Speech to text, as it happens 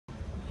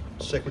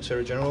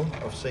Secretary General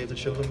of Save the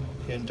Children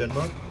here in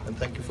Denmark, and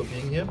thank you for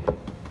being here.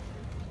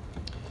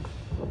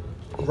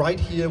 Right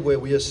here where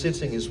we are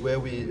sitting is where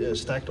we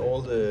stacked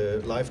all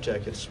the life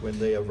jackets when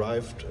they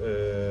arrived,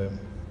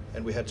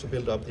 and we had to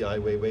build up the Ai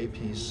WeiWei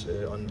piece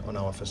on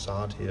our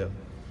facade here.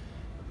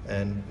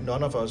 And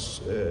none of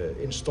us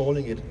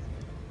installing it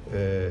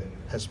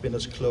has been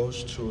as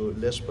close to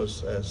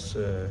Lesbos as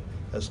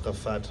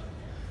Rafat.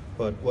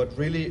 But what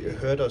really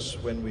hurt us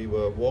when we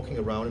were walking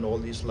around in all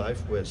these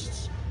life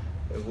vests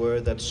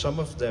were that some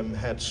of them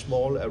had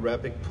small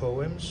Arabic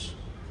poems.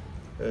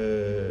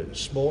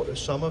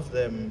 Some of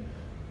them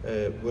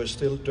were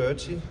still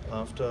dirty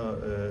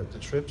after the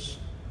trips.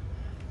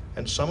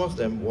 And some of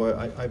them were,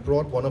 I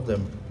brought one of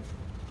them.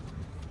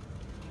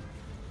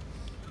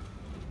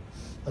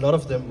 A lot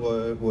of them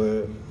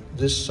were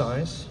this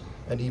size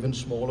and even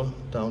smaller,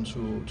 down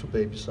to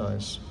baby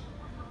size.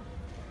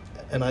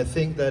 And I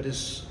think that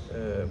is,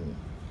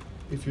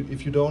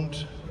 if you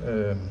don't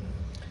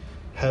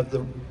have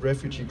the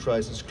refugee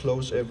crisis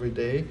close every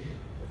day,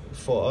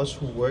 for us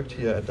who worked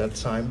here at that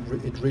time,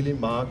 it really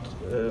marked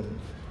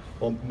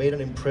or made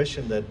an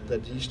impression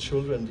that these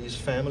children, these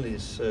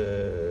families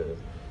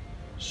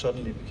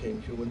suddenly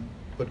became human.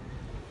 But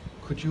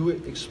could you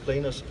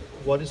explain us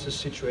what is the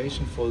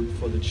situation for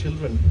the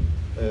children,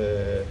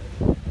 the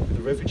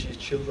refugee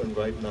children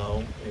right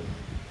now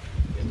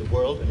in the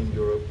world and in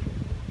Europe?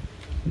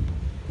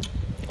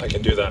 I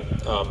can do that.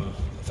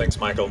 Thanks,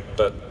 Michael.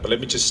 But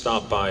let me just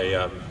start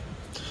by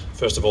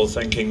first of all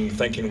thanking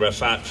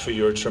Rafat for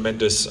your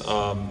tremendous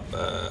sort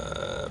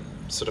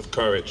of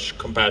courage,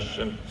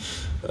 compassion,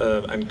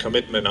 and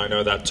commitment. I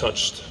know that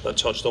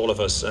touched all of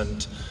us.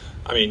 And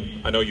I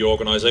mean, I know your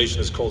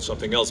organization is called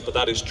something else, but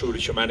that is truly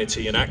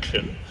humanity in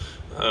action.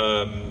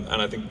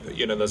 And I think,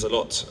 you know, there's a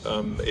lot.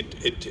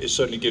 It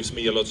certainly gives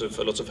me a lot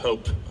of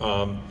hope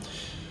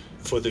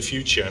for the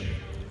future.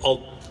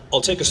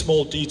 I'll take a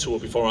small detour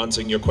before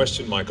answering your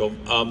question, Michael,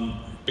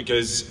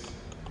 because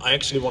I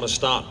actually want to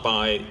start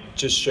by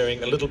just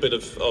sharing a little bit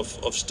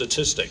of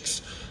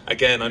statistics.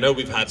 Again, I know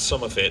we've had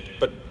some of it,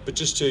 but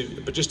just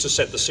to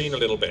set the scene a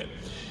little bit.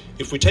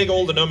 If we take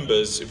all the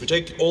numbers, if we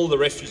take all the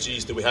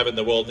refugees that we have in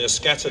the world, and they're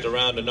scattered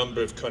around a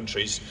number of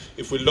countries,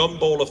 if we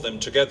lump all of them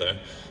together,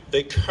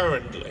 they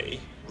currently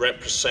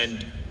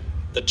represent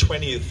the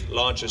 20th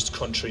largest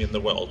country in the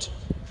world.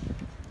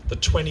 The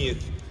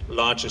 20th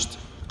largest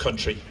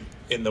country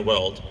in the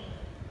world.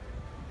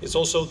 It's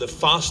also the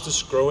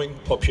fastest growing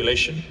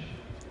population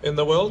in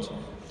the world.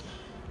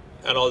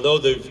 And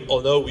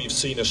although we've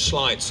seen a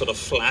slight sort of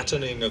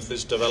flattening of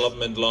this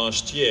development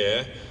last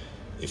year,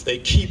 if they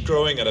keep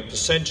growing at a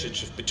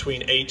percentage of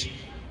between 8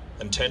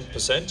 and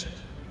 10%,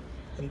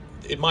 and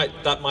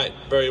that might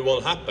very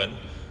well happen,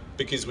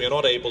 because we are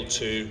not able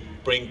to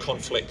bring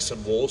conflicts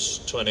and wars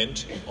to an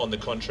end. On the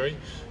contrary,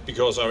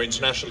 because our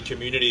international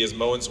community, as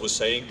Mogens was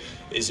saying,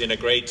 is in a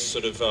great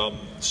sort of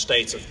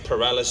state of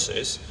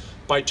paralysis.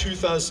 By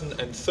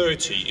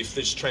 2030, if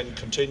this trend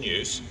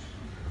continues,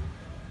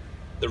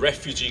 the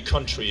refugee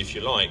country, if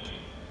you like,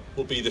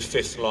 will be the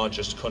 5th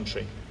largest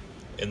country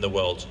in the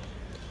world.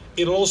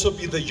 It'll also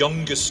be the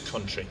youngest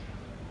country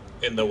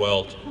in the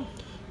world,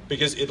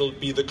 because it'll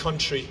be the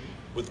country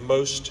with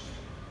most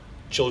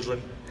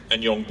children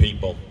and young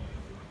people.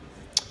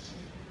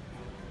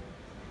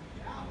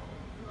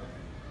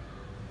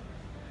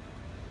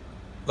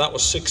 That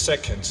was 6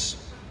 seconds.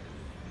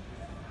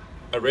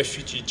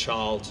 A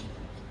child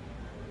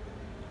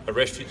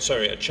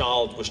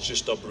was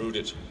just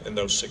uprooted in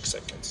those 6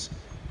 seconds.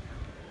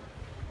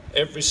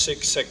 Every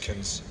 6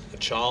 seconds, a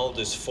child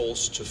is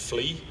forced to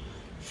flee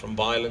from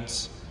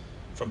violence,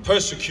 from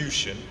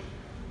persecution,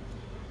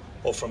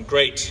 or from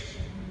great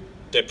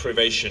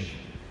deprivation.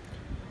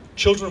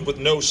 Children with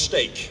no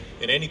stake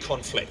in any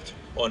conflict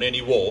or in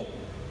any war,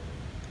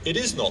 it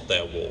is not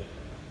their war.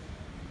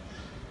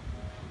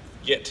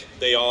 Yet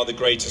they are the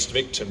greatest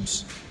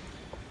victims.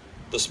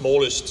 The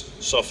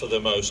smallest suffer the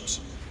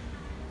most.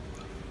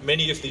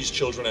 Many of these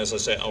children, as I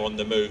said, are on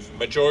the move.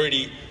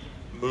 Majority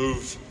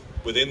move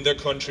within their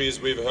country,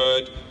 as we've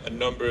heard. A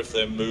number of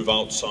them move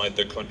outside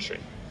their country.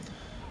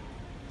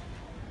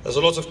 There's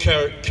a lot of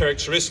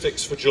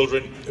characteristics for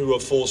children who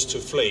are forced to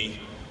flee.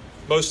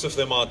 Most of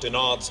them are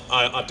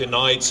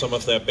denied some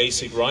of their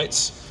basic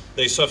rights.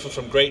 They suffer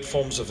from great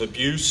forms of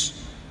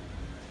abuse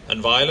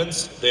and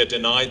violence. They are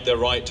denied their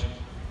right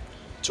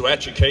to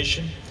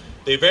education.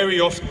 They very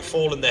often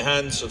fall in the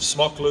hands of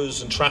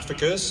smugglers and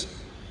traffickers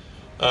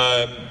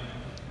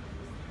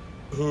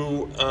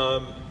who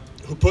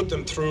put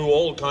them through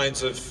all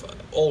kinds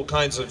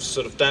of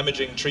sort of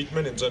damaging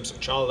treatment in terms of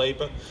child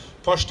labor,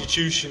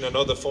 prostitution and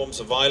other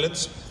forms of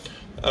violence.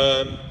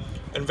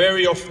 And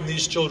very often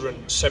these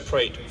children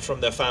separate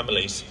from their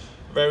families.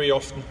 Very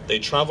often they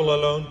travel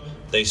alone,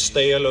 they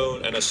stay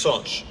alone, and as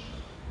such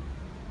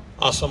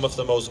are some of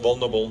the most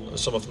vulnerable,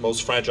 some of the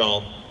most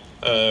fragile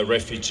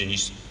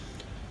refugees.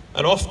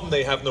 And often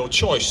they have no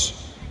choice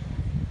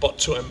but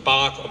to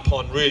embark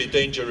upon really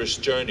dangerous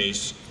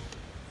journeys.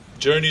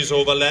 Journeys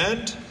over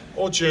land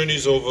or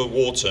journeys over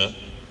water.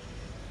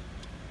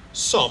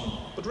 some,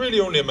 but really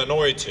only a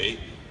minority,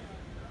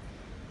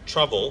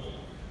 travel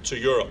to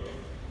Europe.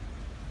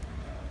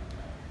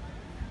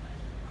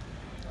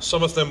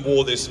 Some of them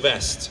wore this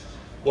vest.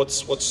 I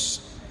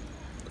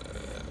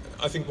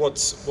think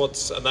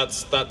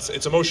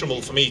it's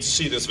emotional for me to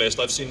see this vest.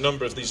 I've seen a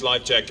number of these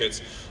life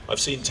jackets. I've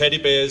seen teddy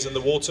bears in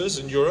the waters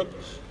in Europe.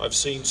 I've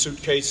seen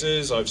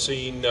suitcases. I've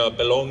seen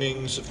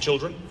belongings of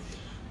children.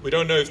 We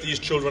don't know if these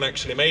children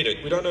actually made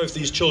it. We don't know if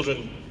these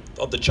children,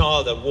 of the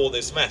child that wore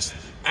this vest,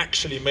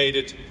 actually made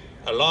it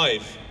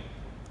alive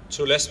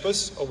to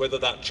Lesbos, or whether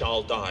that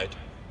child died.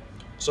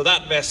 So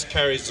that vest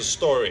carries the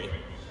story.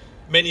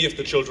 Many of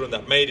the children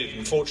that made it,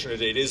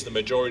 unfortunately it is the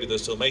majority that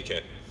still make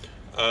it,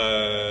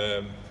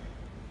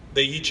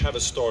 they each have a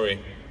story.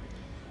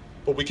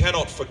 But we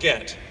cannot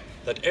forget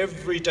that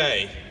every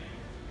day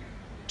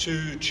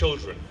 2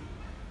 children,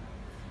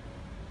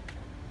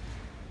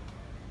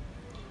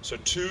 so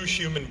 2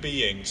 human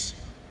beings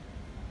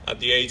at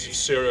the age of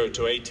 0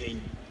 to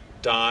 18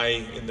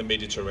 die in the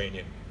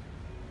Mediterranean.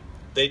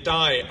 They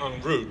die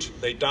en route,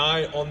 they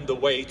die on the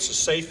way to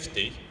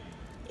safety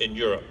in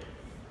Europe.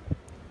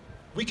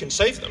 We can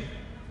save them,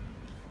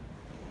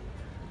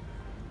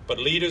 but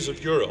leaders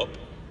of Europe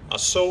are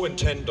so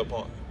intent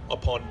upon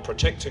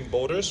protecting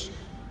borders,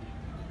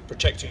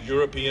 protecting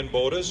European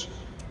borders,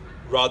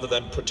 rather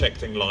than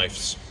protecting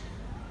lives.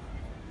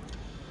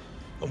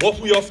 And what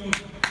we often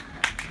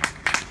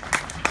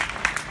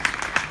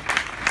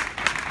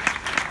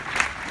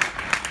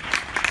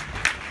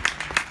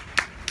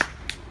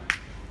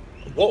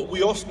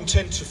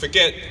tend to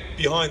forget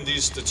behind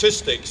these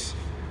statistics,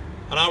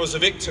 and I was a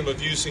victim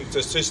of using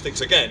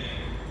statistics again,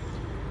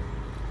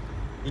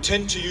 we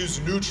tend to use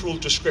neutral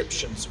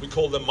descriptions. We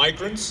call them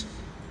migrants,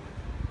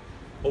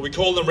 or we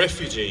call them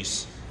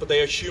refugees, but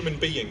they are human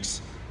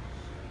beings.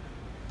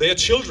 They are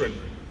children.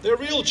 They're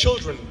real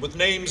children with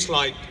names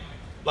like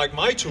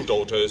my 2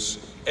 daughters,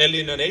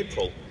 Ellen and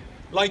April,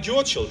 like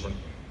your children.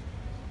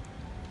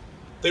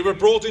 They were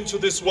brought into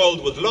this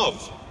world with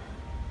love.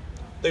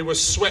 They were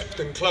swept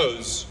in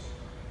clothes,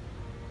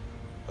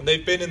 and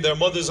they've been in their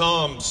mother's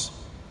arms.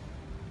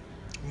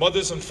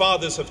 Mothers and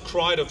fathers have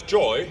cried of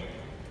joy.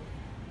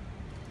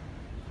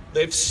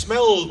 They've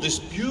smelled this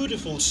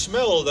beautiful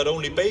smell that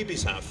only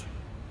babies have,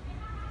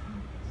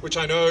 which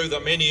I know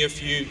that many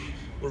of you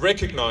will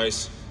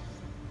recognize.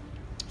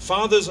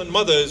 Fathers and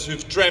mothers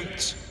who've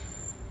dreamt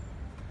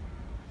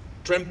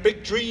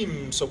big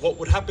dreams of what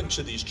would happen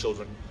to these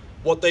children,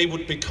 what they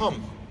would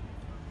become.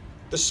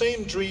 The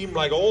same dream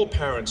like all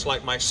parents,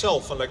 like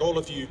myself, and like all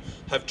of you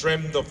have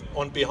dreamed of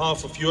on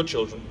behalf of your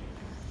children.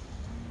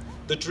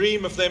 The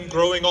dream of them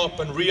growing up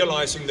and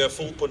realizing their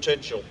full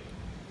potential.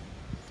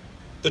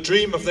 The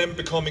dream of them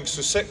becoming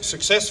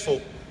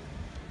successful.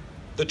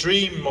 The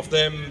dream of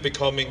them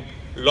becoming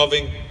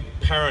loving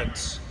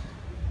parents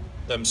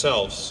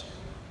themselves.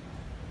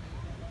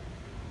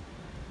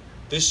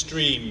 This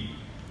dream,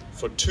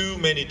 for too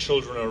many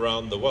children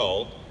around the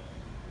world,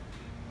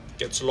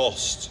 gets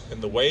lost in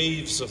the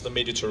waves of the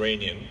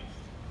Mediterranean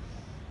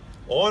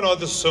or in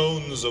other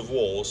zones of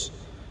wars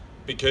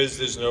because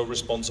there's no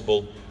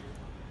responsible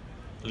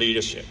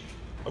leadership.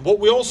 And what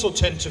we also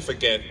tend to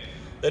forget,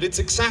 that it's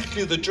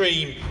exactly the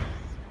dream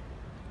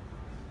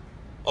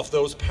of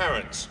those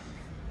parents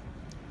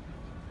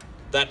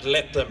that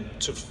let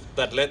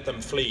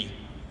them flee.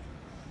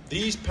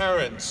 These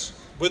parents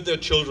with their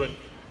children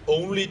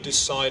only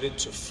decided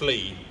to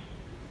flee,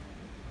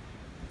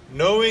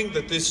 knowing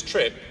that this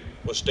trip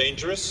was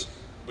dangerous.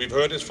 We've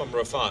heard it from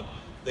Rafat.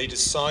 They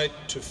decide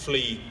to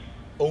flee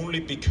only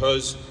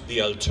because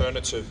the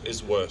alternative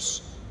is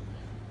worse.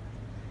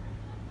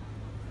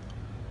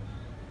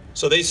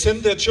 So they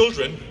send their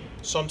children,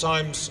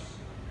 sometimes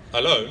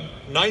alone.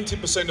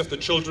 90% of the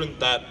children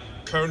that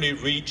currently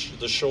reach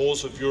the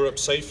shores of Europe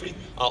safely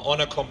are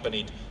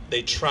unaccompanied.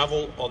 They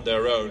travel on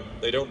their own.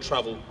 They don't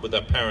travel with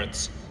their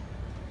parents.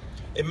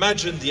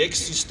 Imagine the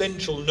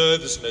existential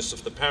nervousness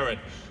of the parent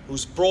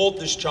who's brought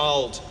this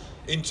child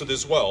into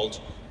this world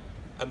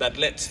and that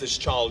lets this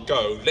child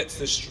go, lets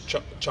this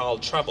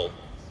child travel,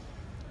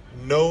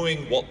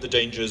 knowing what the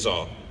dangers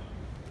are.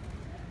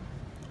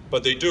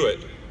 But they do it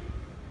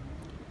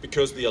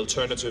because the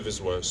alternative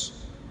is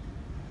worse.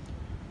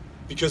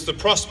 Because the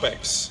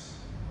prospects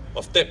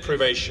of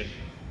deprivation,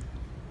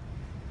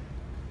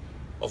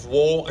 of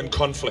war and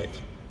conflict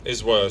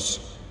is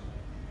worse.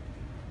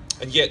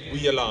 And yet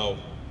we allow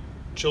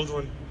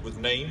children with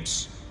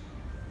names,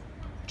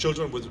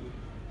 children with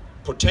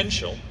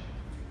potential,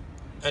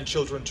 and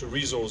children to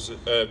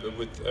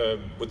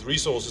with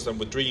resources and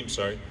with dreams,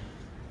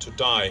 to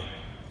die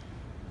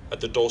at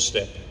the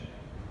doorstep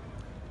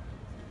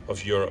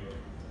of Europe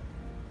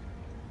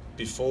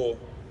before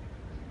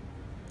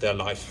their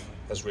life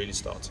has really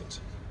started.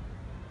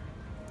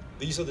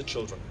 These are the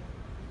children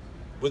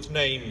with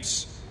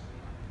names,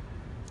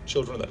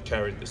 children that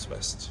carried this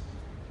vest.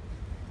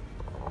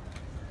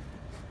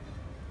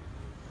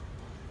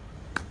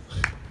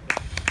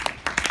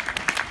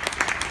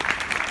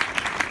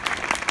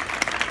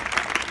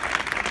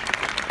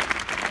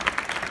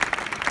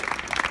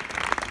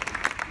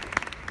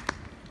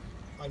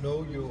 I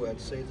know you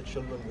at Save the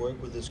Children work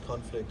with this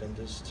conflict and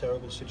this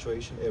terrible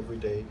situation every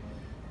day.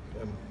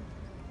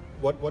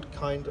 What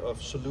kind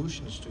of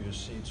solutions do you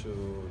see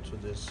to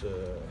this?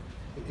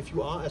 If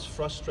you are as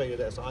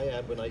frustrated as I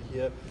am when I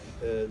hear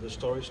the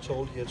stories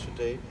told here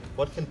today,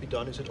 what can be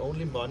done? Is it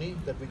only money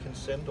that we can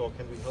send, or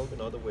can we help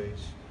in other ways?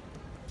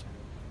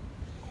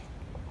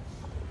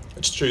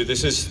 It's true.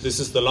 This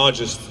is the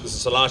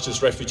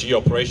largest refugee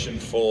operation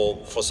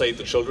for Save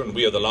the Children.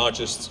 We are the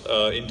largest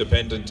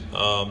independent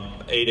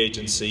aid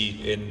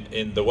agency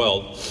in the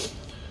world.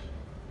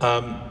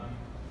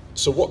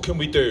 So what can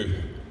we do?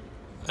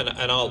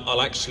 And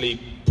I'll actually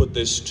put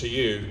this to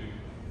you.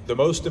 The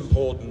most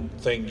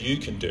important thing you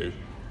can do,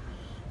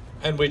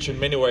 and which in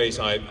many ways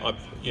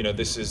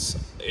this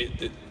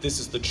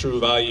is the true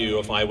value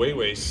of Ai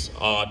WeiWei's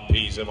art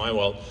piece in my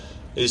world,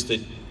 is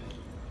that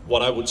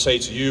what I would say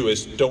to you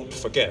is, don't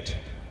forget.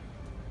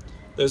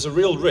 There's a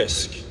real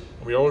risk.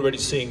 We're already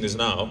seeing this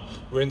now.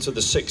 We're into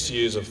the sixth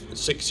year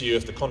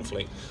of the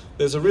conflict.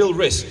 There's a real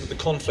risk that the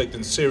conflict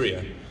in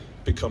Syria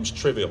becomes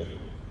trivial.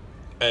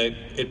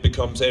 It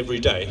becomes every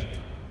day.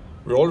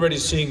 We're already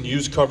seeing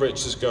news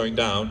coverage is going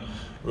down.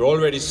 We're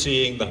already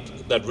seeing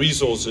that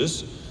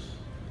resources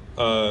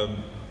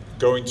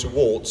going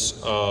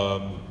towards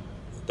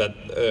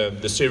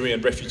the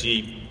Syrian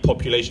refugee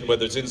population,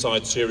 whether it's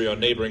inside Syria or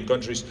neighboring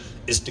countries,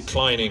 is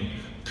declining.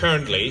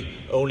 Currently,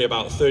 only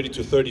about 30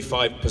 to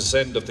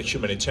 35% of the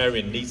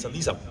humanitarian needs, and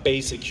these are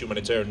basic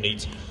humanitarian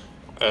needs,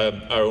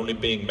 are only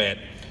being met.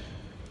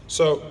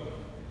 So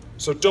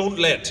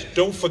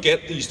don't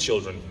forget these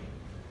children.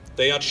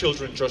 They are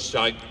children just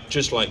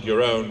like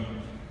your own,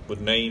 with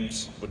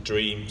names, with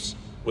dreams,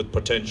 with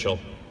potential.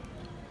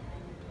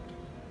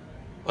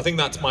 I think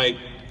that's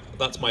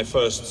my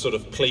first sort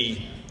of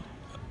plea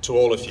to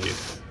all of you.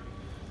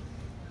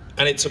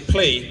 And it's a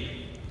plea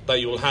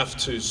that you will have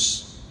to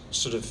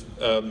sort of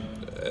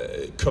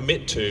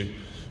commit to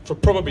for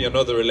probably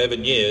another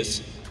 11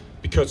 years,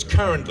 because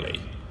currently,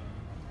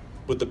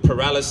 with the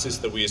paralysis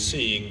that we are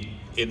seeing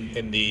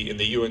in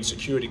the UN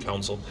Security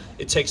Council,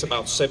 it takes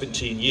about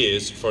 17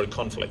 years for a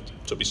conflict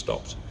to be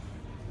stopped.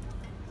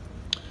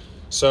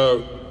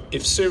 So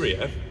if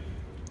Syria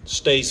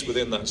stays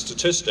within that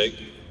statistic,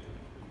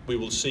 we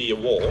will see a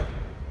war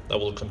that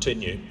will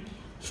continue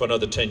for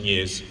another 10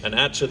 years. And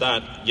add to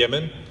that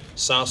Yemen,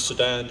 South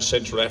Sudan,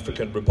 Central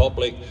African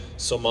Republic,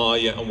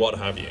 Somalia, and what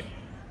have you.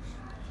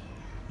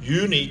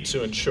 You need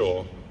to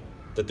ensure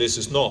that this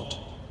is not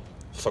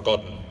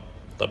forgotten,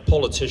 that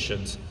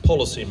politicians,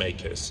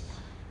 policymakers,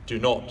 do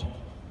not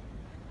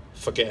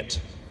forget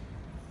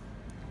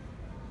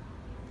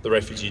the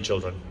refugee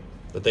children,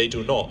 that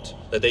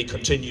they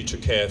continue to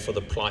care for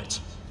the plight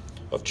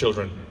of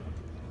children.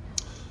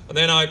 And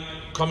then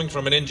coming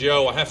from an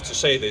NGO, I have to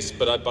say this,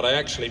 but I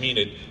actually mean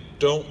it.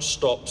 Don't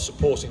stop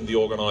supporting the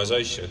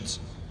organizations.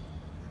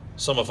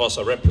 Some of us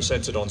are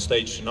represented on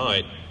stage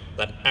tonight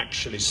that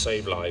actually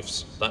save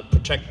lives, that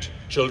protect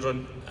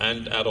children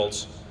and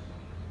adults,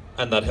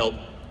 and that help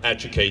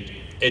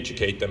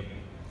educate them.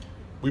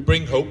 We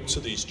bring hope to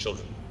these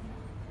children.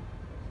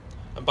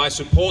 And by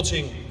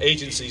supporting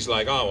agencies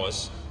like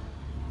ours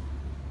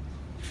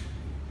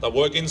that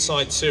work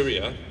inside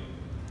Syria,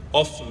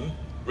 often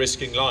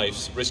risking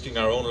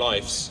our own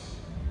lives,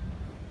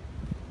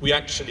 we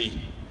actually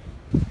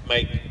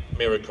make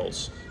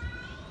miracles.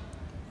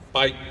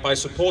 By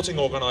supporting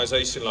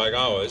organizations like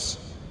ours,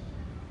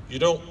 you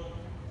don't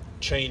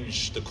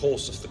change the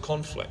course of the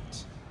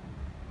conflict,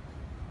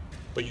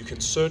 but you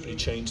can certainly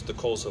change the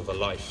course of a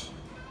life.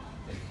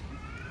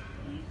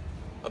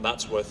 And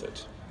that's worth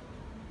it.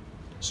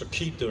 So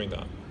keep doing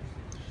that.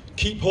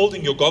 Keep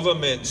holding your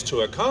governments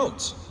to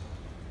account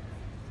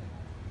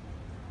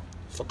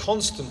for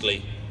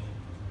constantly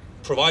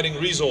providing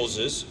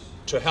resources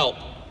to help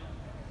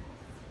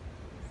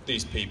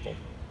these people.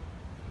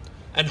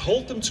 And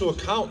hold them to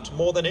account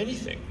more than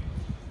anything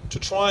to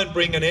try and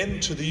bring an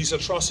end to these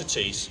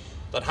atrocities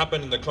that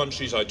happen in the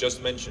countries I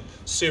just mentioned: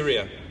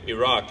 Syria,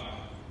 Iraq,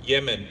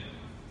 Yemen,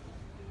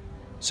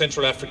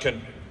 Central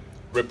African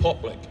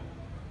Republic.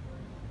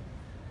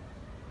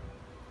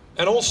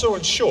 And also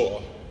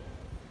ensure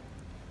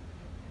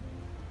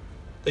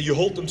that you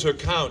hold them to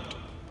account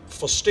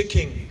for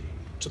sticking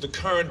to the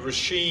current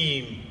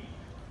regime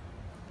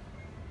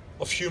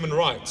of human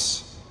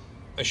rights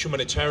and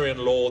humanitarian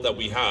law that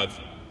we have.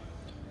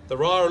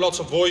 There are lots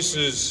of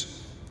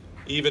voices,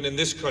 even in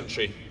this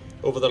country,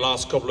 over the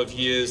last couple of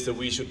years, that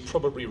we should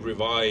probably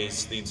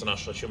revise the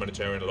international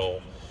humanitarian law.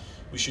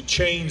 We should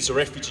change the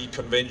Refugee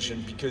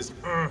Convention because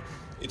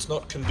it's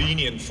not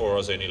convenient for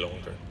us any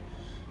longer.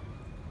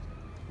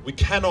 We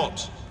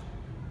cannot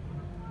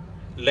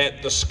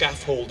let the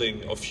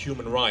scaffolding of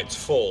human rights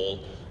fall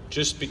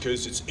just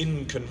because it's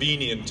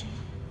inconvenient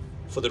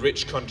for the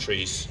rich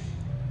countries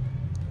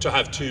to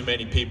have too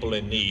many people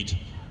in need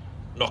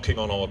knocking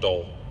on our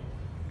door.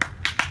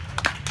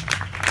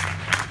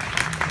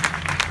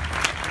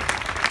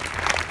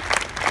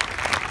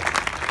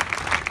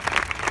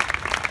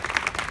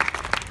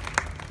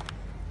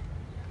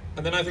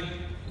 And then I think,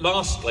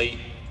 lastly,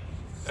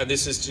 and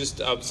this is just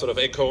sort of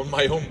echoing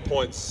my own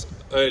points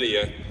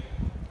earlier,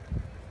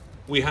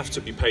 we have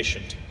to be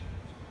patient.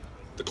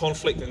 The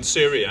conflict in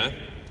Syria,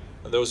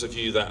 and those of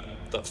you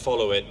that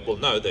follow it will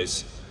know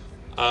this,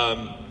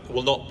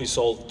 will not be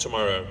solved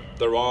tomorrow.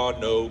 There are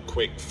no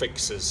quick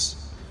fixes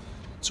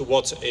to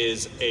what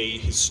is a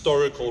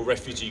historical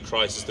refugee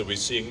crisis that we're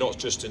seeing, not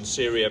just in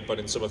Syria, but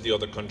in some of the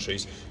other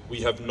countries.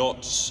 We have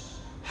not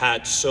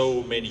had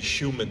so many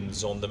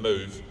humans on the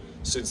move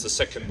since the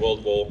Second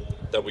World War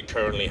that we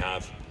currently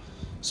have.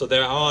 So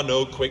there are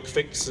no quick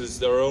fixes,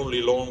 there are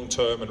only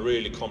long-term and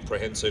really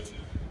comprehensive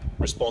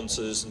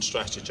responses and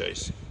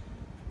strategies.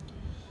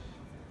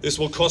 This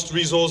will cost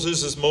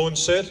resources, as Moen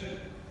said.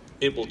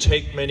 It will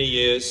take many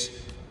years,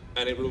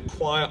 and it will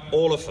require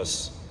all of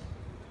us,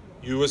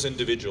 you as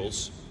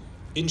individuals,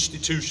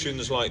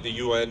 institutions like the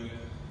UN,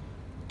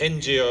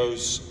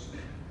 NGOs,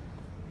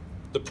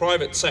 the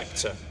private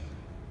sector,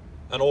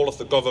 and all of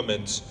the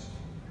governments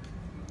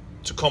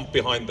to come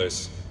behind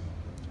this.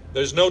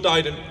 There's no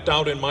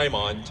doubt in my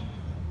mind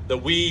that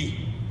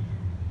we,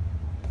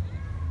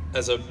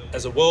 as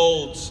a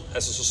world,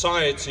 as a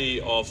society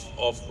of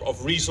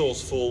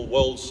resourceful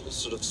world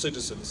sort of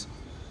citizens,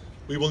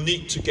 we will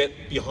need to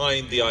get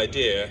behind the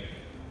idea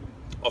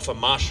of a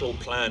Marshall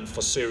Plan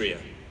for Syria,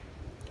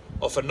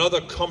 of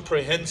another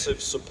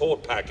comprehensive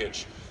support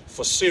package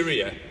for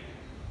Syria,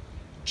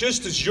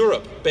 just as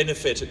Europe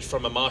benefited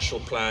from a Marshall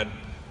Plan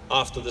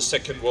after the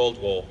Second World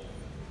War.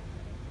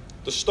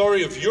 The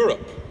story of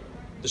Europe,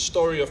 the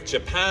story of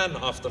Japan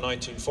after the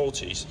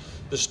 1940s,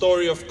 the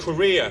story of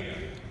Korea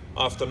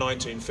after the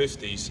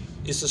 1950s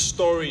is a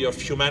story of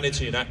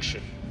humanity in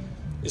action.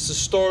 It's a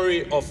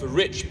story of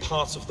rich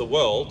parts of the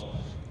world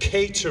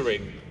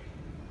catering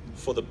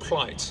for the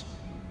plight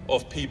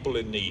of people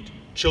in need,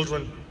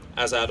 children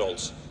as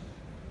adults.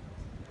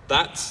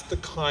 That's the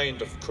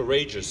kind of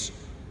courageous,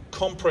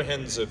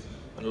 comprehensive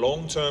and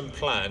long-term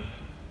plan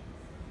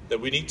that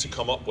we need to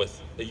come up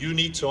with, that you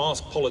need to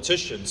ask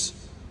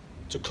politicians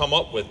to come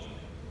up with,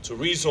 to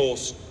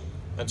resource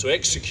and to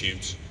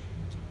execute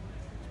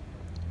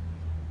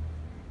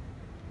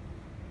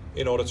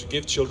in order to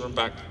give children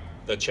back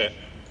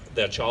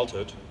their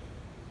childhood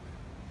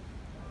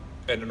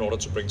and in order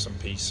to bring some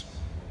peace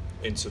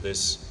into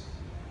this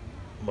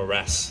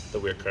morass that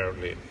we're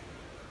currently in.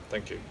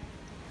 Thank you.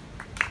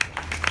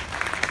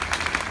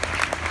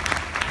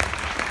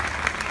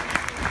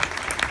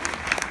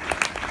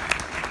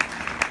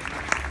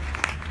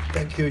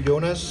 Thank you,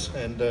 Jonas,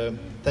 and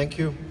thank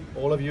you,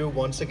 all of you,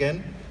 once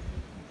again,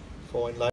 for enlightening.